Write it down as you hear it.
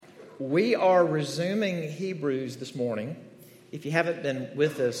We are resuming Hebrews this morning. If you haven't been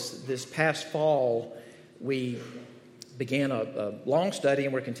with us, this past fall, we began a long study,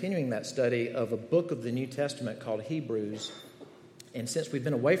 and we're continuing that study of a book of the New Testament called Hebrews. And since we've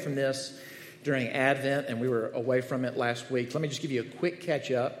been away from this during Advent, and we were away from it last week, let me just give you a quick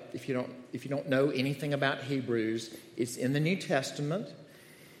catch-up. If you don't know anything about Hebrews, it's in the New Testament.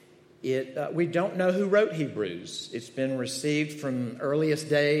 We don't know who wrote Hebrews. It's been received from earliest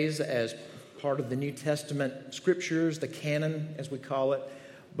days as part of the New Testament scriptures, the canon, as we call it,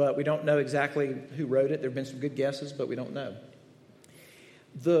 but we don't know exactly who wrote it. There have been some good guesses, but we don't know.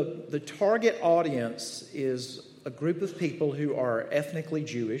 The target audience is a group of people who are ethnically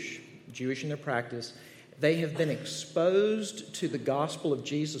Jewish in their practice. They have been exposed to the gospel of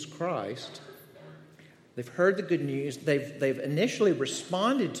Jesus Christ. They've heard the good news. They've initially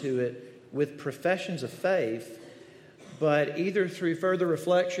responded to it with professions of faith, but either through further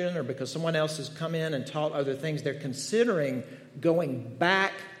reflection or because someone else has come in and taught other things, they're considering going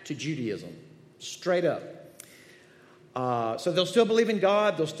back to Judaism, straight up. So they'll still believe in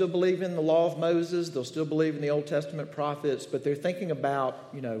God, they'll still believe in the law of Moses, they'll still believe in the Old Testament prophets, but they're thinking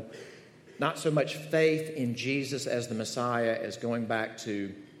about, not so much faith in Jesus as the Messiah as going back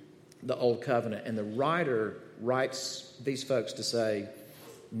to the Old Covenant. And the writer writes these folks to say,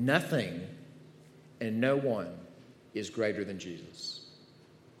 nothing and no one is greater than Jesus.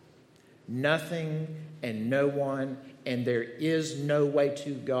 Nothing and no one, and there is no way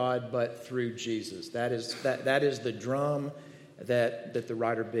to God but through Jesus. That is the drum that the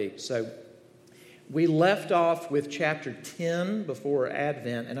writer beats. So we left off with chapter 10 before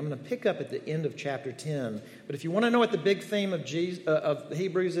Advent, and I'm going to pick up at the end of chapter 10. But if you want to know what the big theme of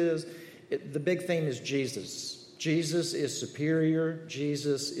Hebrews is, the big theme is Jesus. Jesus is superior.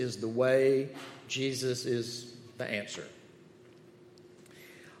 Jesus is the way. Jesus is the answer.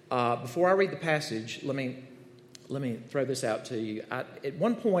 Before I read the passage, let me throw this out to you. At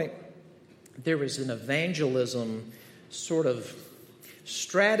one point, there was an evangelism sort of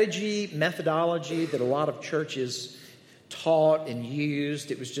strategy, methodology that a lot of churches taught and used.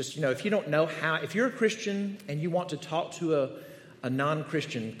 It was just, if you don't know how, if you're a Christian and you want to talk to a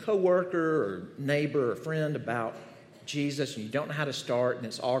non-Christian coworker or neighbor or friend about Jesus and you don't know how to start and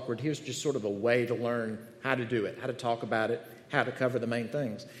it's awkward, here's just sort of a way to learn how to do it, how to talk about it, how to cover the main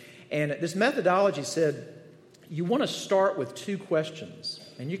things. And this methodology said you want to start with two questions,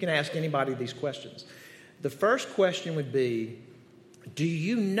 and you can ask anybody these questions. The first question would be, do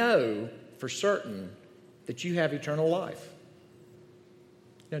you know for certain that you have eternal life?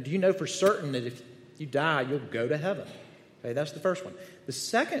 Do you know for certain that if you die, you'll go to heaven? Okay, that's the first one. The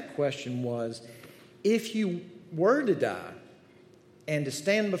second question was, if you were to die and to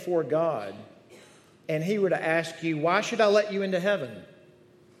stand before God, and He were to ask you, why should I let you into heaven?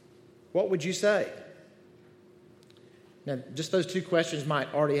 What would you say? Now, just those two questions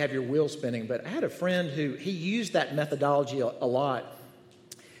might already have your wheel spinning, but I had a friend who, he used that methodology a lot,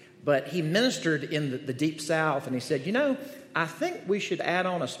 but he ministered in the Deep South, and he said, I think we should add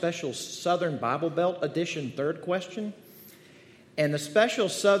on a special Southern Bible Belt edition third question. And the special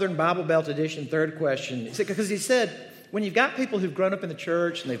Southern Bible Belt edition third question, because he said, when you've got people who've grown up in the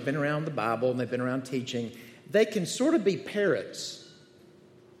church and they've been around the Bible and they've been around teaching, they can sort of be parrots.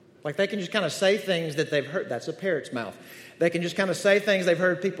 Like they can just kind of say things that they've heard. That's a parrot's mouth. They can just kind of say things they've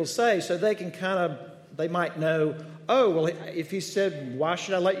heard people say, so they might know, if he said, why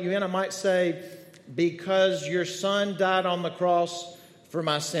should I let you in? I might say, because your son died on the cross for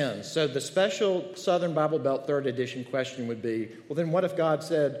my sins. So the special Southern Bible Belt third edition question would be, well, then what if God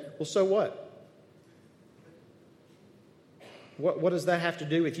said, well, so what? What does that have to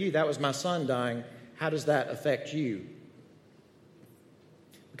do with you? That was my son dying. How does that affect you?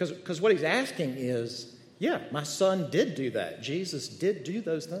 Because what he's asking is, yeah, my son did do that. Jesus did do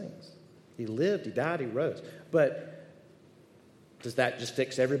those things. He lived, he died, he rose. But does that just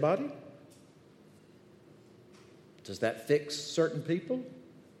fix everybody? Does that fix certain people?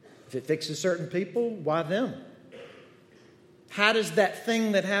 If it fixes certain people, why them? How does that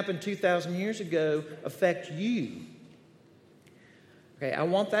thing that happened 2,000 years ago affect you? Okay, I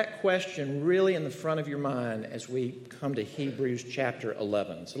want that question really in the front of your mind as we come to Hebrews chapter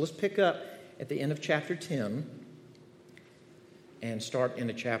 11. So let's pick up at the end of chapter 10 and start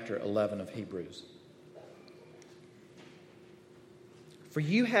into chapter 11 of Hebrews. For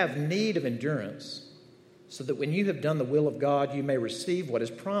you have need of endurance, so that when you have done the will of God, you may receive what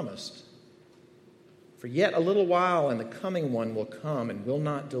is promised. For yet a little while, and the coming one will come and will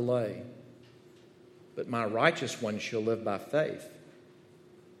not delay. But my righteous one shall live by faith.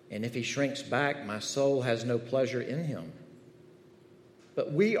 And if he shrinks back, my soul has no pleasure in him.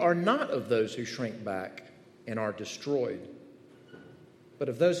 But we are not of those who shrink back and are destroyed, but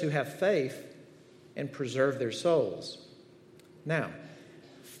of those who have faith and preserve their souls. Now,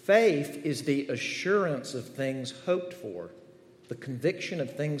 faith is the assurance of things hoped for, the conviction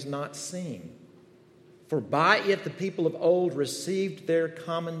of things not seen. For by it the people of old received their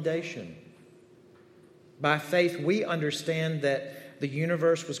commendation. By faith we understand that the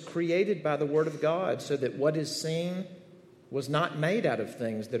universe was created by the Word of God, so that what is seen was not made out of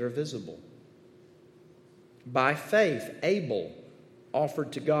things that are visible. By faith Abel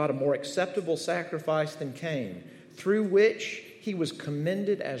offered to God a more acceptable sacrifice than Cain, through which he was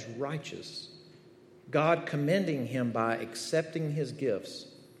commended as righteous, God commending him by accepting his gifts.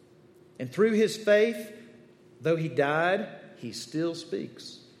 And through his faith, though he died, he still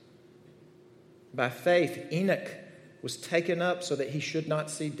speaks. By faith, Enoch was taken up so that he should not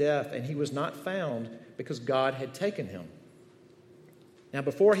see death, and he was not found because God had taken him. Now,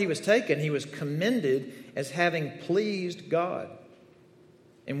 before he was taken, he was commended as having pleased God.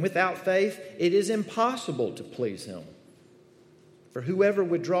 And without faith, it is impossible to please him. For whoever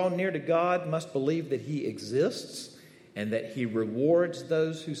would draw near to God must believe that he exists and that he rewards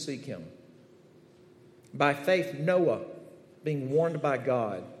those who seek him. By faith, Noah, being warned by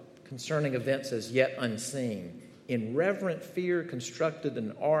God concerning events as yet unseen, in reverent fear constructed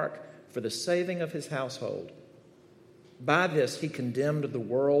an ark for the saving of his household. By this he condemned the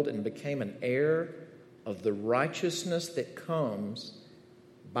world and became an heir of the righteousness that comes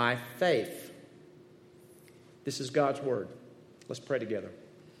by faith. This is God's word. Let's pray together.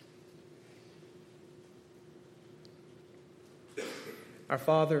 Our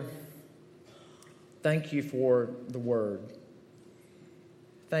Father, thank you for the word.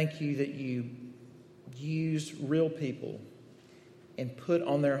 Thank you that you used real people and put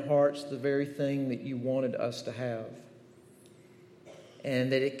on their hearts the very thing that you wanted us to have.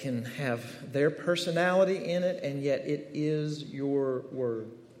 And that it can have their personality in it, and yet it is your word.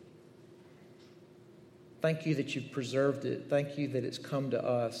 Thank you that you've preserved it. Thank you that it's come to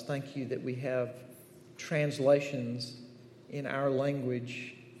us. Thank you that we have translations in our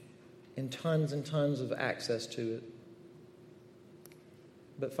language and tons of access to it.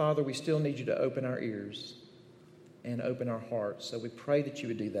 But Father, we still need you to open our ears and open our hearts. So we pray that you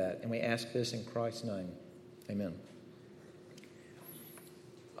would do that, and we ask this in Christ's name. Amen.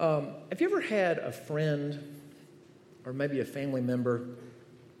 Have you ever had a friend or maybe a family member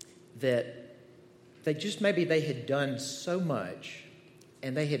that they had done so much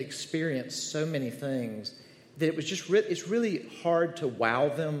and they had experienced so many things that it's really hard to wow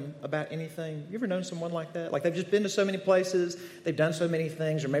them about anything? You ever known someone like that? Like they've just been to so many places, they've done so many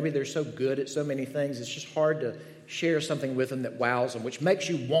things, or maybe they're so good at so many things, it's just hard to share something with them that wows them, which makes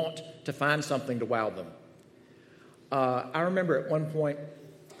you want to find something to wow them. I remember at one point,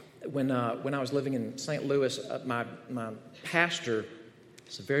 when I was living in St. Louis, my pastor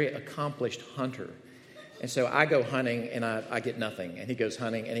is a very accomplished hunter. And so I go hunting and I get nothing. And he goes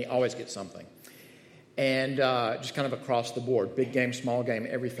hunting and he always gets something. And just kind of across the board, big game, small game,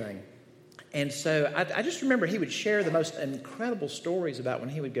 everything. And so I just remember he would share the most incredible stories about when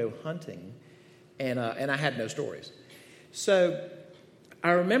he would go hunting. And I had no stories. So I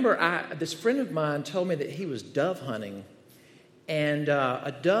remember this friend of mine told me that he was dove hunting. And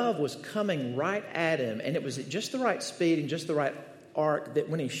a dove was coming right at him, and it was at just the right speed and just the right arc that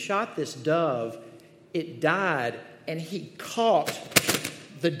when he shot this dove, it died, and he caught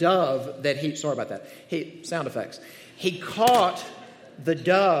the dove that he... Sorry about that. Sound effects. He caught the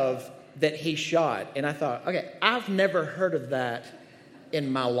dove that he shot, and I thought, okay, I've never heard of that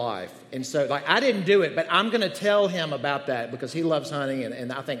in my life. And so, I didn't do it, but I'm going to tell him about that because he loves hunting,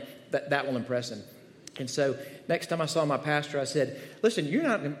 and I think that will impress him. And so next time I saw my pastor, I said, listen, you're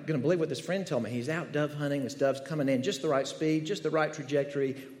not going to believe what this friend told me. He's out dove hunting. This dove's coming in just the right speed, just the right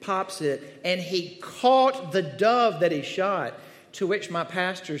trajectory, pops it, and he caught the dove that he shot, to which my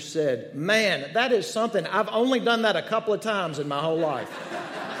pastor said, man, that is something. I've only done that a couple of times in my whole life.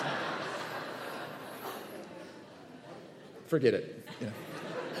 Forget it. Yeah.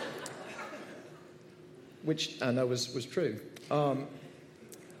 Which I know was true.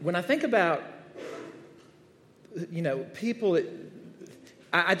 When I think about people,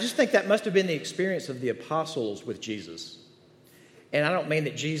 I just think that must have been the experience of the apostles with Jesus. And I don't mean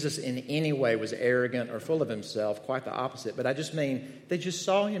that Jesus in any way was arrogant or full of himself, quite the opposite, but I just mean they just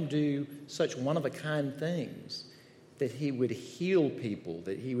saw him do such one-of-a-kind things, that he would heal people,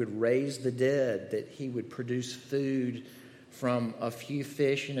 that he would raise the dead, that he would produce food from a few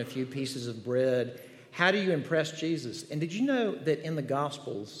fish and a few pieces of bread. How do you impress Jesus? And did you know that in the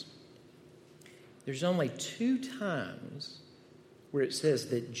Gospels, there's only 2 times where it says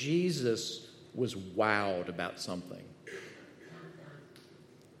that Jesus was wowed about something.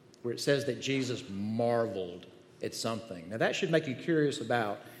 Where it says that Jesus marveled at something. Now that should make you curious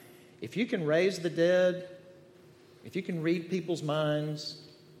about if you can raise the dead, if you can read people's minds,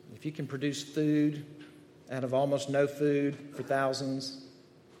 if you can produce food out of almost no food for thousands,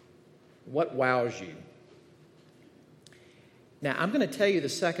 what wows you? Now, I'm going to tell you the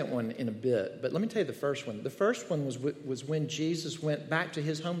second one in a bit, but let me tell you the first one. The first one was when Jesus went back to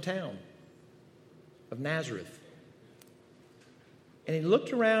his hometown of Nazareth. And he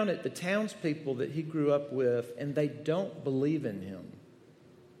looked around at the townspeople that he grew up with, and they don't believe in him.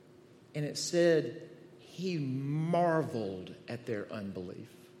 And it said he marveled at their unbelief.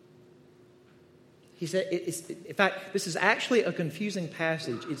 He said, in fact, this is actually a confusing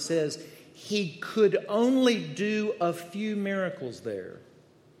passage. It says he could only do a few miracles there.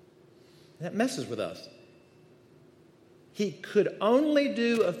 That messes with us. He could only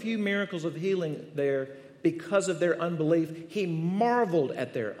do a few miracles of healing there because of their unbelief. He marveled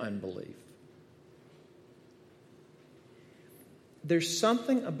at their unbelief. There's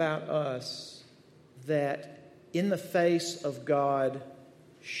something about us that in the face of God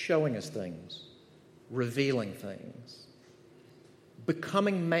showing us things, revealing things,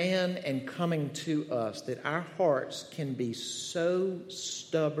 becoming man and coming to us, that our hearts can be so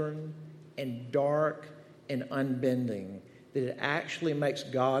stubborn and dark and unbending that it actually makes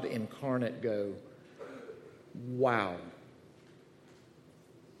God incarnate go, wow,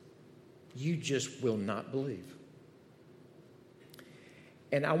 you just will not believe.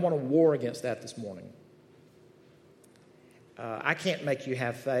 And I want to war against that this morning. I can't make you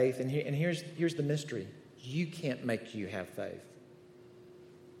have faith, and here's the mystery. You can't make you have faith.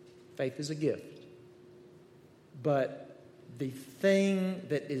 Faith is a gift. But the thing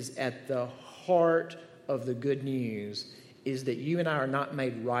that is at the heart of the good news is that you and I are not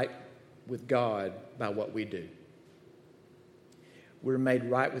made right with God by what we do. We're made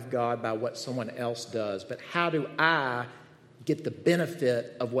right with God by what someone else does. But how do I get the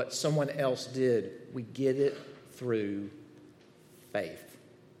benefit of what someone else did? We get it through faith.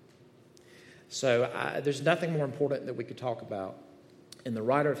 So there's nothing more important that we could talk about. And the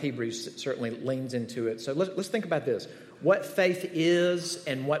writer of Hebrews certainly leans into it. So let's think about this. What faith is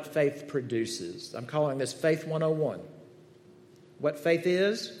and what faith produces. I'm calling this Faith 101. What faith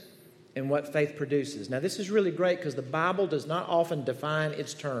is and what faith produces. Now this is really great because the Bible does not often define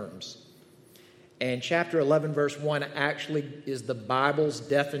its terms. And chapter 11 verse 1 actually is the Bible's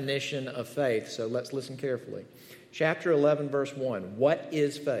definition of faith. So let's listen carefully. Chapter 11 verse 1. What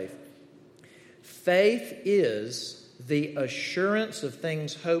is faith? Faith is the assurance of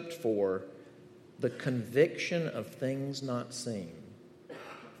things hoped for, the conviction of things not seen.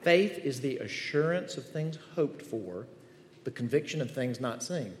 Faith is the assurance of things hoped for, the conviction of things not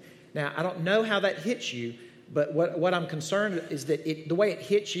seen. Now, I don't know how that hits you, but what I'm concerned is that the way it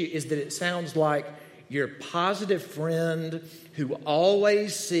hits you is that it sounds like your positive friend who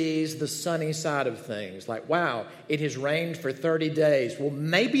always sees the sunny side of things. Like, wow, it has rained for 30 days. Well,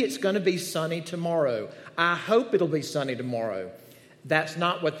 maybe it's going to be sunny tomorrow. I hope it'll be sunny tomorrow. That's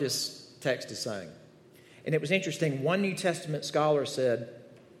not what this text is saying. And it was interesting. One New Testament scholar said,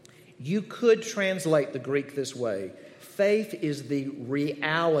 you could translate the Greek this way. Faith is the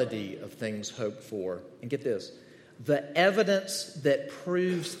reality of things hoped for. And get this, the evidence that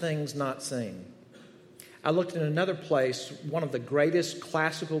proves things not seen. I looked in another place, one of the greatest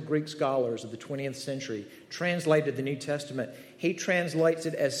classical Greek scholars of the 20th century translated the New Testament. He translates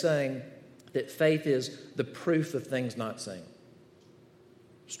it as saying that faith is the proof of things not seen.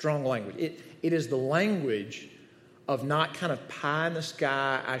 Strong language. It is the language of not kind of pie in the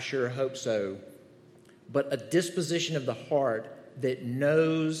sky, I sure hope so, but a disposition of the heart that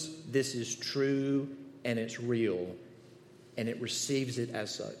knows this is true and it's real, and it receives it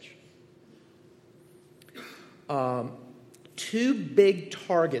as such. Two big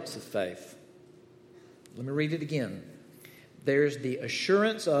targets of faith. Let me read it again. There's the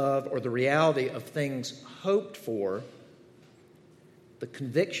assurance of, or the reality of things hoped for, the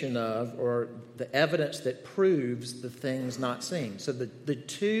conviction of, or the evidence that proves the things not seen. So the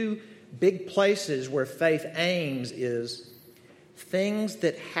two big places where faith aims is things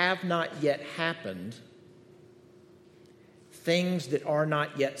that have not yet happened, things that are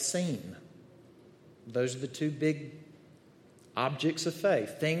not yet seen. Those are the two big objects of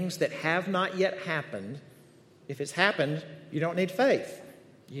faith. Things that have not yet happened. If it's happened, you don't need faith.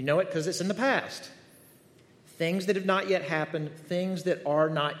 You know it because it's in the past. Things that have not yet happened, things that are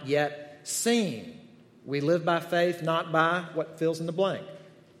not yet seen. We live by faith, not by what fills in the blank.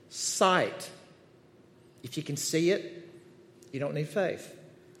 Sight. If you can see it, you don't need faith.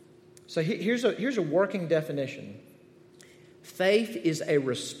 So here's a working definition. Faith is a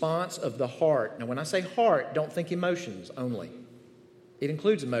response of the heart. Now, when I say heart, don't think emotions only. It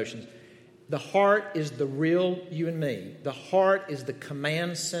includes emotions. The heart is the real you and me. The heart is the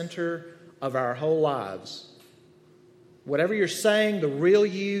command center of our whole lives. Whatever you're saying, the real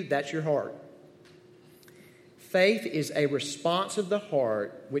you, that's your heart. Faith is a response of the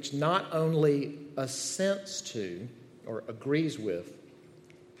heart which not only assents to or agrees with,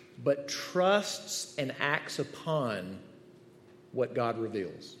 but trusts and acts upon what God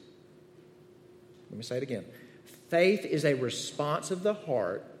reveals. Let me say it again. Faith is a response of the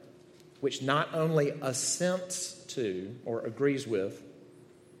heart which not only assents to or agrees with,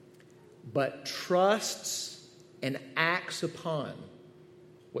 but trusts and acts upon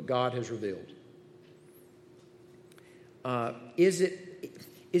what God has revealed.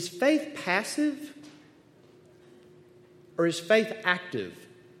 Is faith passive or is faith active?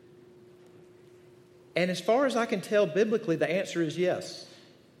 And as far as I can tell biblically, the answer is yes.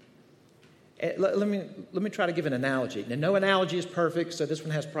 Let me try to give an analogy. Now, no analogy is perfect, so this one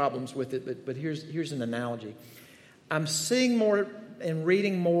has problems with it, but here's an analogy. I'm seeing more and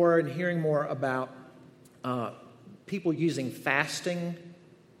reading more and hearing more about people using fasting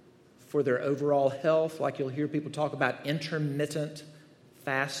for their overall health. Like you'll hear people talk about intermittent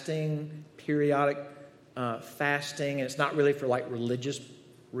fasting, periodic fasting, and it's not really for like religious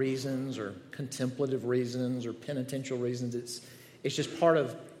reasons or contemplative reasons or penitential reasons. It's just part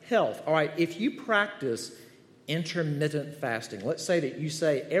of health. All right, if you practice intermittent fasting, let's say that you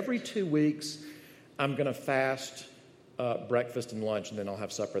say every 2 weeks I'm going to fast breakfast and lunch and then I'll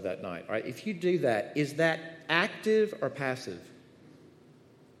have supper that night. All right, if you do that, is that active or passive?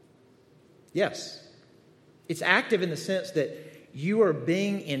 Yes. It's active in the sense that you are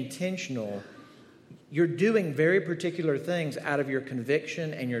being intentional. You're doing very particular things out of your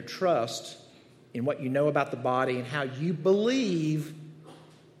conviction and your trust in what you know about the body and how you believe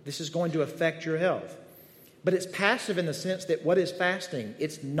this is going to affect your health. But it's passive in the sense that what is fasting?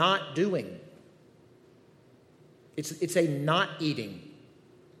 It's not doing. It's a not eating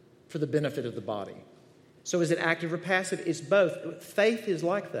for the benefit of the body. So is it active or passive? It's both. Faith is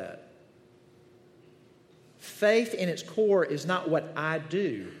like that. Faith in its core is not what I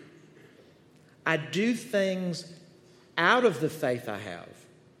do. I do things out of the faith I have.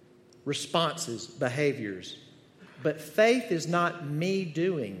 Responses, behaviors. But faith is not me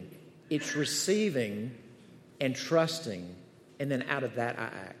doing. It's receiving and trusting. And then out of that I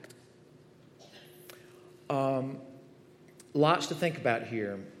act. Lots to think about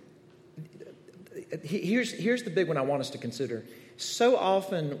here. Here's the big one I want us to consider. So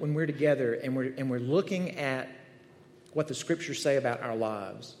often when we're together and we're looking at what the Scriptures say about our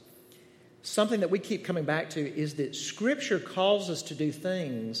lives, something that we keep coming back to is that Scripture calls us to do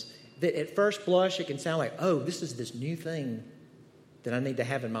things that at first blush it can sound like, oh, this is this new thing that I need to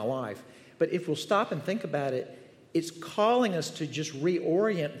have in my life. But if we'll stop and think about it, it's calling us to just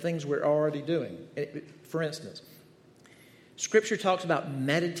reorient things we're already doing. For instance, Scripture talks about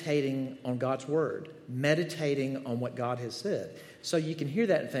meditating on God's Word, meditating on what God has said. So you can hear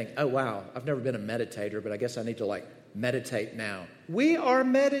that and think, oh, wow, I've never been a meditator, but I guess I need to meditate now. We are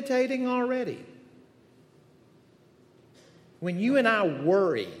meditating already. When you and I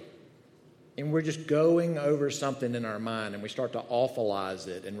worry and we're just going over something in our mind and we start to awfulize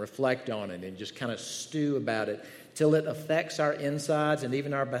it and reflect on it and just kind of stew about it till it affects our insides and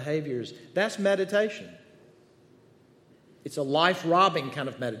even our behaviors, that's meditation. It's a life-robbing kind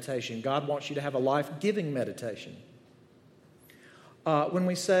of meditation. God wants you to have a life-giving meditation. When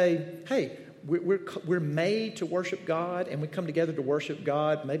we say, hey, we're made to worship God and we come together to worship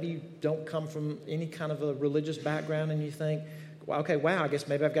God, maybe you don't come from any kind of a religious background and you think, okay, wow, I guess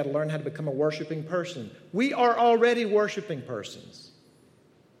maybe I've got to learn how to become a worshiping person. We are already worshiping persons.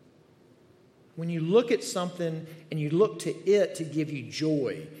 When you look at something and you look to it to give you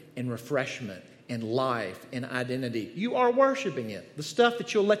joy and refreshment and life and identity, you are worshiping it. The stuff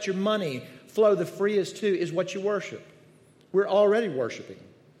that you'll let your money flow the freest to is what you worship. We're already worshiping.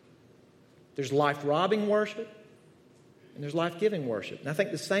 There's life-robbing worship and there's life-giving worship. And I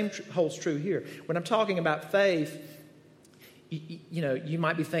think the same holds true here. When I'm talking about faith, you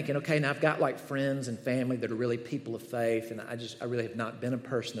might be thinking, okay, now I've got friends and family that are really people of faith, and I really have not been a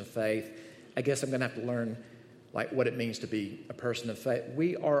person of faith. I guess I'm going to have to learn what it means to be a person of faith.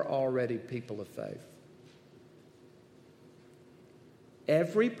 We are already people of faith.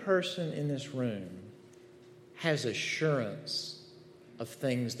 Every person in this room has assurance of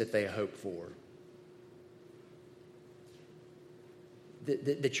things that they hope for.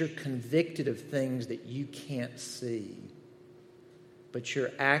 That you're convicted of things that you can't see. but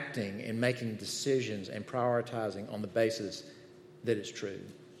you're acting and making decisions and prioritizing on the basis that it's true.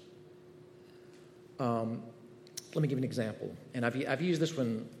 Let me give you an example, and I've used this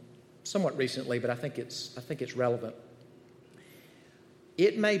one somewhat recently, but I think it's relevant.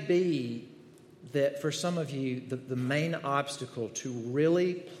 It may be that for some of you, the main obstacle to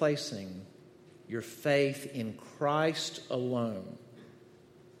really placing your faith in Christ alone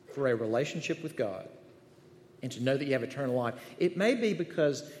for a relationship with God and to know that you have eternal life, it may be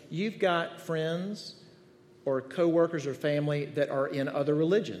because you've got friends or co-workers or family that are in other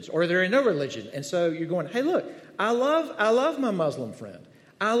religions, or they're in no religion. And so you're going, hey, look, I love my Muslim friend.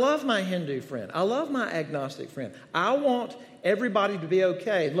 I love my Hindu friend. I love my agnostic friend. I want everybody to be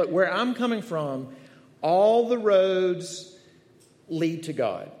okay. Look, where I'm coming from, all the roads lead to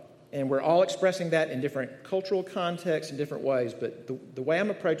God. And we're all expressing that in different cultural contexts in different ways. But the way I'm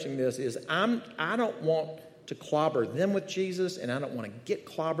approaching this is I don't want to clobber them with Jesus, and I don't want to get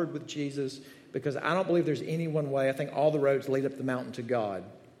clobbered with Jesus, because I don't believe there's any one way. I think all the roads lead up the mountain to God.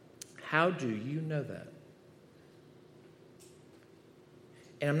 How do you know that?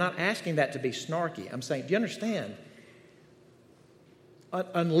 And I'm not asking that to be snarky. I'm saying, do you understand?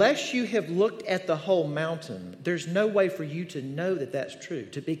 Unless you have looked at the whole mountain, there's no way for you to know that that's true,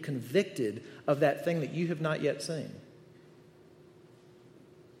 to be convicted of that thing that you have not yet seen.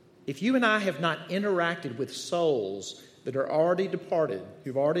 If you and I have not interacted with souls that are already departed,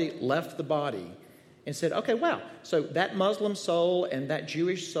 who've already left the body, and said, okay, wow, so that Muslim soul and that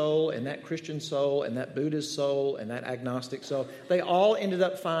Jewish soul and that Christian soul and that Buddhist soul and that agnostic soul, they all ended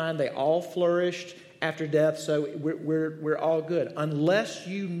up fine. They all flourished after death, so we're all good. Unless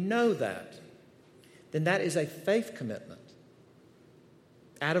you know that, then that is a faith commitment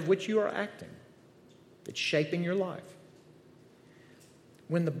out of which you are acting. It's shaping your life.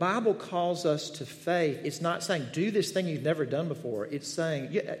 When the Bible calls us to faith, it's not saying, do this thing you've never done before. It's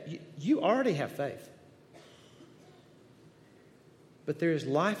saying, you already have faith. But there is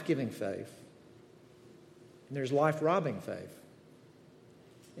life-giving faith, and there's life-robbing faith.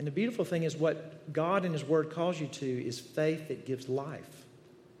 And the beautiful thing is what God in His Word calls you to is faith that gives life.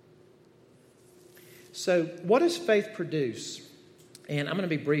 So what does faith produce? And I'm going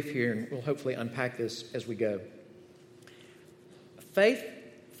to be brief here, and we'll hopefully unpack this as we go. Faith,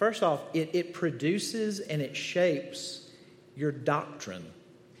 first off, it produces and it shapes your doctrine.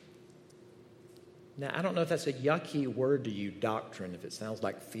 Now, I don't know if that's a yucky word to you, doctrine, if it sounds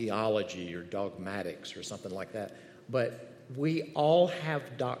like theology or dogmatics or something like that. But we all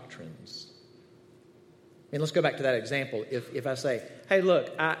have doctrines. And let's go back to that example. If I say, hey,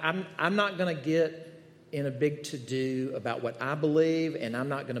 look, I'm not going to get in a big to-do about what I believe, and I'm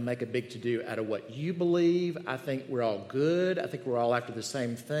not going to make a big to-do out of what you believe. I think we're all good. I think we're all after the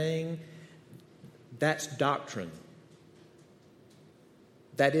same thing. That's doctrine.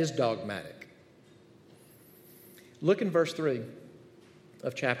 That is dogmatic. Look in verse 3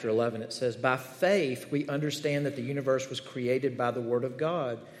 of chapter 11. It says, by faith we understand that the universe was created by the word of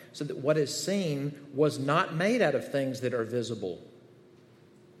God, so that what is seen was not made out of things that are visible.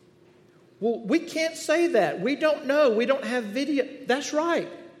 Well, we can't say that. We don't know. We don't have video. That's right.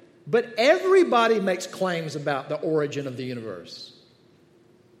 But everybody makes claims about the origin of the universe.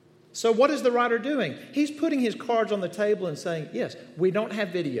 So what is the writer doing? He's putting his cards on the table and saying, yes, we don't have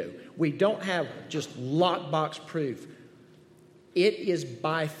video. We don't have just lockbox proof. It is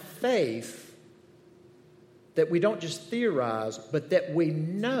by faith that we don't just theorize, but that we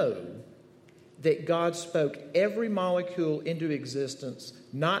know that God spoke every molecule into existence,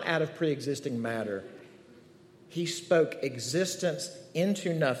 not out of pre-existing matter. He spoke existence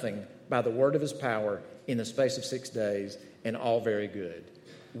into nothing by the word of His power in the space of 6 days, and all very good.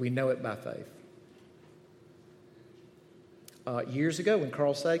 We know it by faith. Years ago, when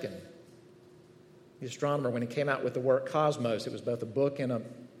Carl Sagan, the astronomer, when he came out with the work Cosmos, it was both a book and a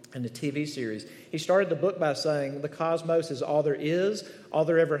TV series. He started the book by saying, the cosmos is all there is, all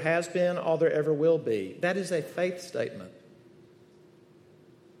there ever has been, all there ever will be. That is a faith statement.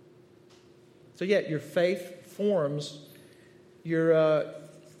 So yeah, your faith forms your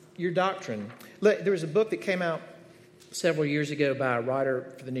doctrine. Look, there was a book that came out several years ago by a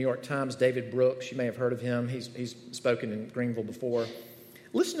writer for the New York Times, David Brooks. You may have heard of him. He's spoken in Greenville before.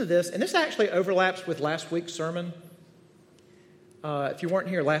 Listen to this, and this actually overlaps with last week's sermon. If you weren't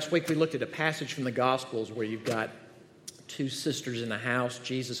here last week, we looked at a passage from the Gospels where you've got two sisters in a house.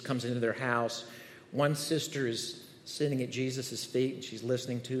 Jesus comes into their house. One sister is sitting at Jesus' feet, and she's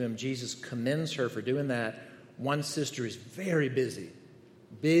listening to him. Jesus commends her for doing that. One sister is very busy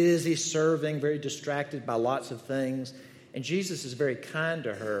serving, very distracted by lots of things. And Jesus is very kind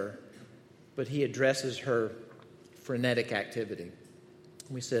to her, but he addresses her frenetic activity.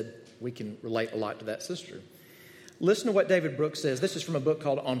 We said we can relate a lot to that sister. Listen to what David Brooks says. This is from a book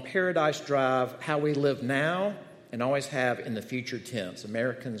called On Paradise Drive, How We Live Now and Always Have in the Future Tense.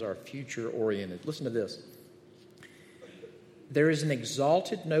 Americans are future-oriented. Listen to this. There is an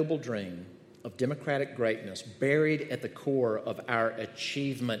exalted, noble dream of democratic greatness buried at the core of our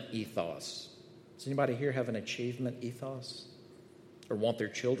achievement ethos. Does anybody here have an achievement ethos? Or want their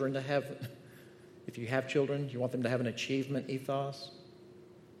children to have? If you have children, you want them to have an achievement ethos?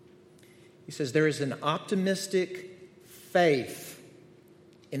 He says, there is an optimistic faith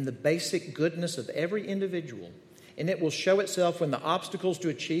in the basic goodness of every individual, and it will show itself when the obstacles to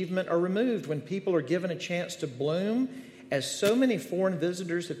achievement are removed, when people are given a chance to bloom. As so many foreign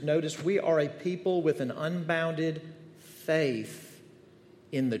visitors have noticed, we are a people with an unbounded faith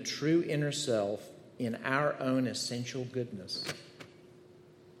in the true inner self, in our own essential goodness.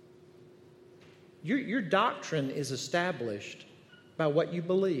 Your doctrine is established by what you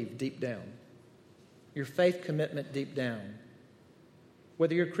believe deep down. Your faith commitment deep down.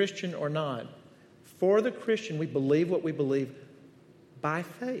 Whether you're Christian or not, for the Christian, we believe what we believe by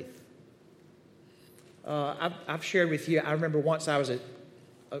faith. I've shared with you, I remember once I was at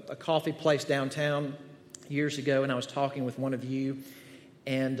a coffee place downtown years ago, and I was talking with one of you,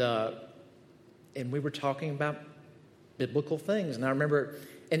 and we were talking about biblical things. And I remember,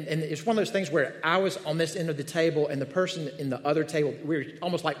 and it's one of those things where I was on this end of the table, and the person in the other table, we were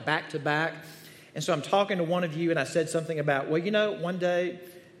almost like back to back. And so I'm talking to one of you, and I said something about, well, you know, one day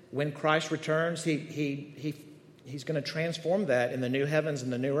when Christ returns, he's going to transform that in the new heavens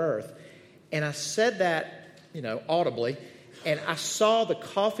and the new earth. And I said that, you know, audibly, and I saw the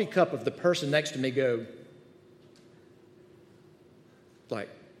coffee cup of the person next to me go, like,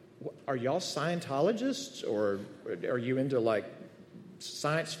 are y'all Scientologists, or are you into, like,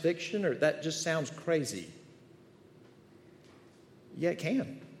 science fiction, or that just sounds crazy? Yeah, it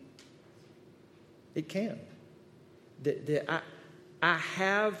can. It can. I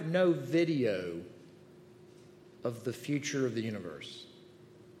have no video of the future of the universe.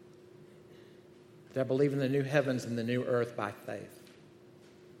 I believe in the new heavens and the new earth by faith.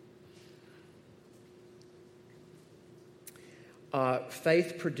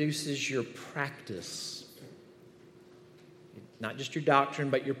 Faith produces your practice. Not just your doctrine,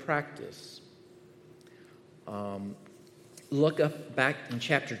 but your practice. Look up back in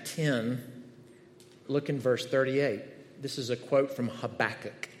chapter 10. Look in verse 38. This is a quote from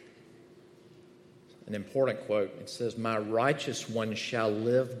Habakkuk. An important quote. It says, my righteous one shall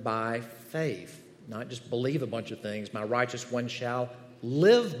live by faith. Not just believe a bunch of things. My righteous one shall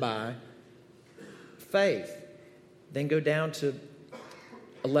live by faith. Then go down to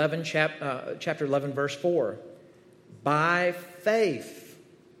chapter 11, verse 4. By faith,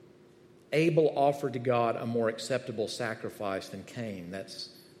 Abel offered to God a more acceptable sacrifice than Cain. That's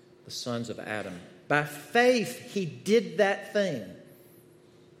the sons of Adam. By faith, he did that thing.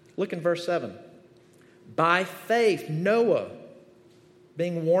 Look in verse 7. By faith, Noah,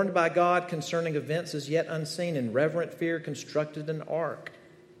 being warned by God concerning events as yet unseen, in reverent fear constructed an ark,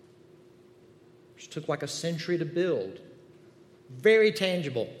 which took like a century to build. Very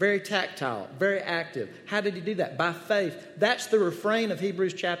tangible, very tactile, very active. How did he do that? By faith. That's the refrain of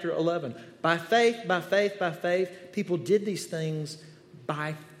Hebrews chapter 11. By faith, by faith, by faith. People did these things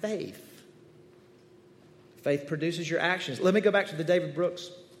by faith. Faith produces your actions. Let me go back to the David Brooks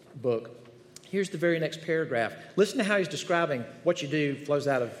book. Here's the very next paragraph. Listen to how he's describing what you do flows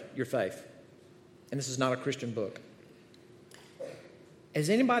out of your faith. And this is not a Christian book. As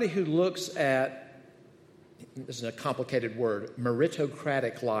anybody who looks at, this is a complicated word,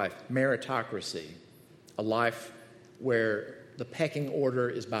 meritocratic life, meritocracy, a life where the pecking order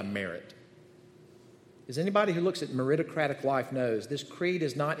is by merit. As anybody who looks at meritocratic life knows, this creed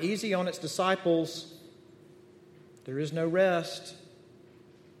is not easy on its disciples. There is no rest.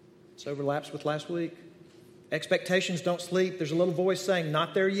 This overlaps with last week. Expectations don't sleep. There's a little voice saying,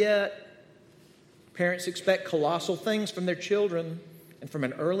 not there yet. Parents expect colossal things from their children. And from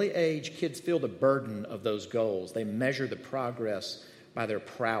an early age, kids feel the burden of those goals. They measure the progress by their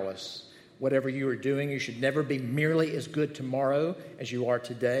prowess. Whatever you are doing, you should never be merely as good tomorrow as you are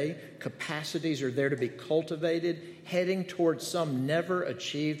today. Capacities are there to be cultivated, heading towards some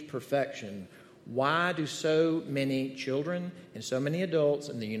never-achieved perfection. Why do so many children and so many adults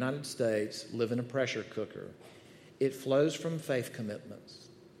in the United States live in a pressure cooker? It flows from faith commitments.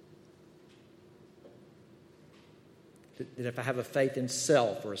 That if I have a faith in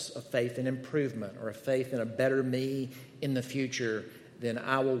self, or a faith in improvement, or a faith in a better me in the future, then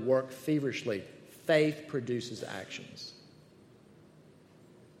I will work feverishly. Faith produces actions,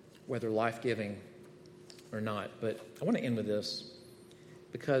 whether life-giving or not. But I want to end with this.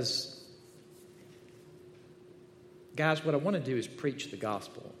 Because, guys, what I want to do is preach the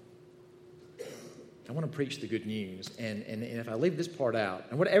gospel. I want to preach the good news. And if I leave this part out,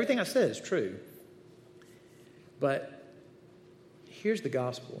 and everything I said is true, but here's the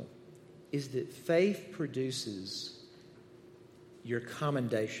gospel, is that faith produces your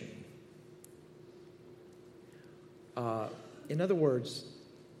commendation. In other words,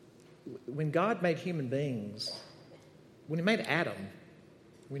 when God made human beings, when he made Adam,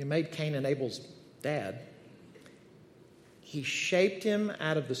 when he made Cain and Abel's dad, he shaped him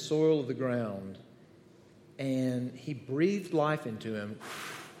out of the soil of the ground and he breathed life into him.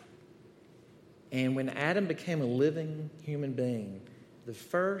 And when Adam became a living human being, the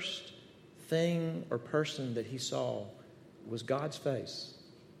first thing or person that he saw was God's face.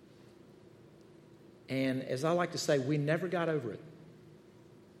 And as I like to say, we never got over it.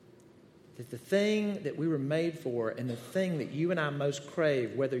 That the thing that we were made for and the thing that you and I most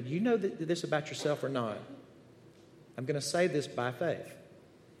crave, whether you know this about yourself or not, I'm going to say this by faith,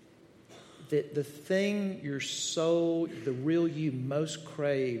 that the thing your soul, the real you most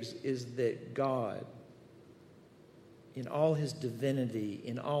craves is that God, in all his divinity,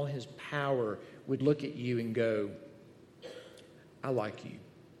 in all his power, would look at you and go, I like you.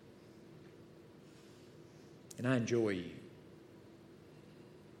 And I enjoy you.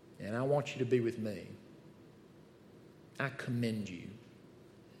 And I want you to be with me. I commend you.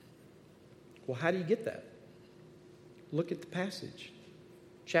 Well, how do you get that? Look at the passage.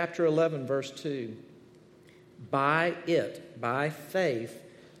 Chapter 11, verse 2. By faith,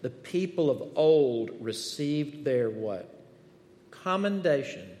 the people of old received their what?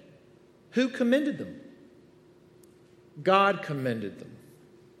 Commendation. Who commended them? God commended them.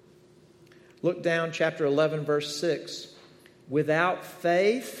 Look down, chapter 11, verse 6. Without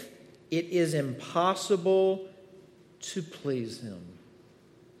faith, it is impossible to please him.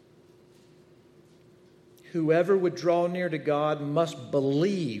 Whoever would draw near to God must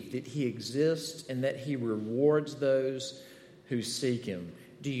believe that he exists and that he rewards those who seek him.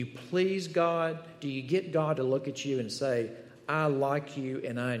 Do you please God? Do you get God to look at you and say, I like you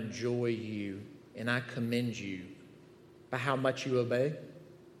and I enjoy you and I commend you by how much you obey?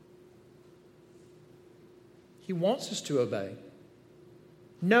 He wants us to obey.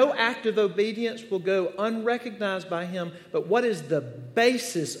 No act of obedience will go unrecognized by him, but what is the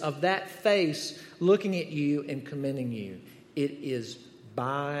basis of that face looking at you and commending you? It is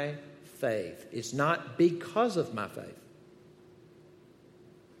by faith. It's not because of my faith.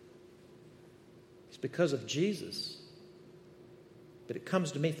 It's because of Jesus. But it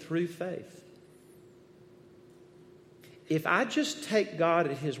comes to me through faith. If I just take God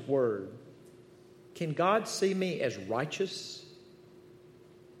at his word, can God see me as righteous?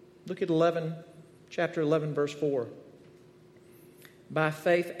 Look at chapter 11, verse 4. By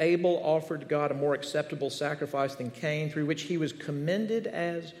faith, Abel offered to God a more acceptable sacrifice than Cain, through which he was commended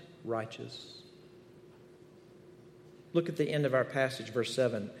as righteous. Look at the end of our passage, verse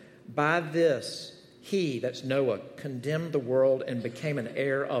 7. By this, he, that's Noah, condemned the world and became an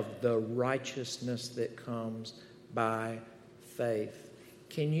heir of the righteousness that comes by faith.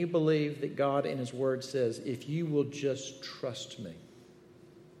 Can you believe that God in his word says, if you will just trust me,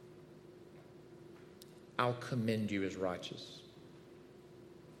 I'll commend you as righteous?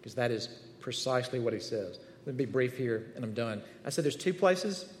 Because that is precisely what he says. Let me be brief here, and I'm done. I said there's two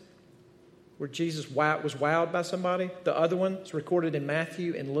places where Jesus was wowed by somebody. The other one is recorded in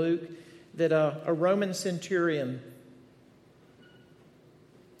Matthew and Luke, that a Roman centurion,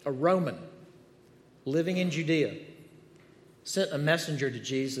 a Roman living in Judea, sent a messenger to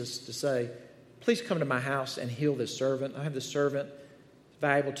Jesus to say, please come to my house and heal this servant. I have this servant, it's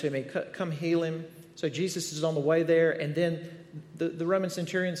valuable to me. Come heal him. So Jesus is on the way there, and then the Roman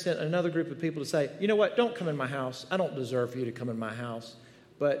centurion sent another group of people to say, you know what, don't come in my house. I don't deserve for you to come in my house.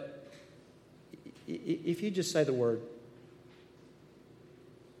 But if you just say the word,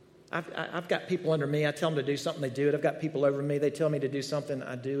 I've got people under me. I tell them to do something, they do it. I've got people over me. They tell me to do something,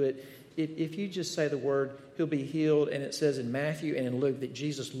 I do it. If you just say the word, he'll be healed. And it says in Matthew and in Luke that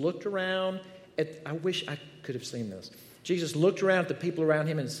Jesus looked around I wish I could have seen this. Jesus looked around at the people around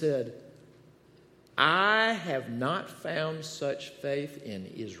him and said, I have not found such faith in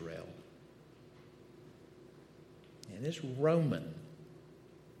Israel. And this Roman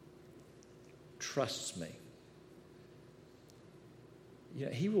trusts me. You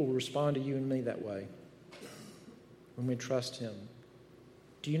know, he will respond to you and me that way when we trust him.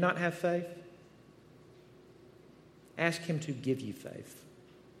 Do you not have faith? Ask him to give you faith.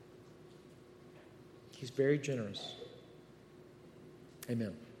 He's very generous.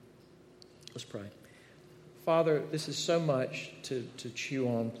 Amen. Let's pray. Father, this is so much to chew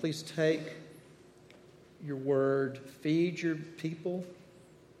on. Please take your word, feed your people,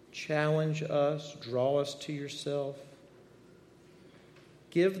 challenge us, draw us to yourself.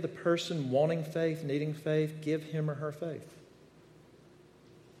 Give the person wanting faith, needing faith, give him or her faith.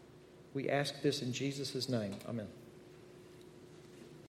 We ask this in Jesus' name. Amen.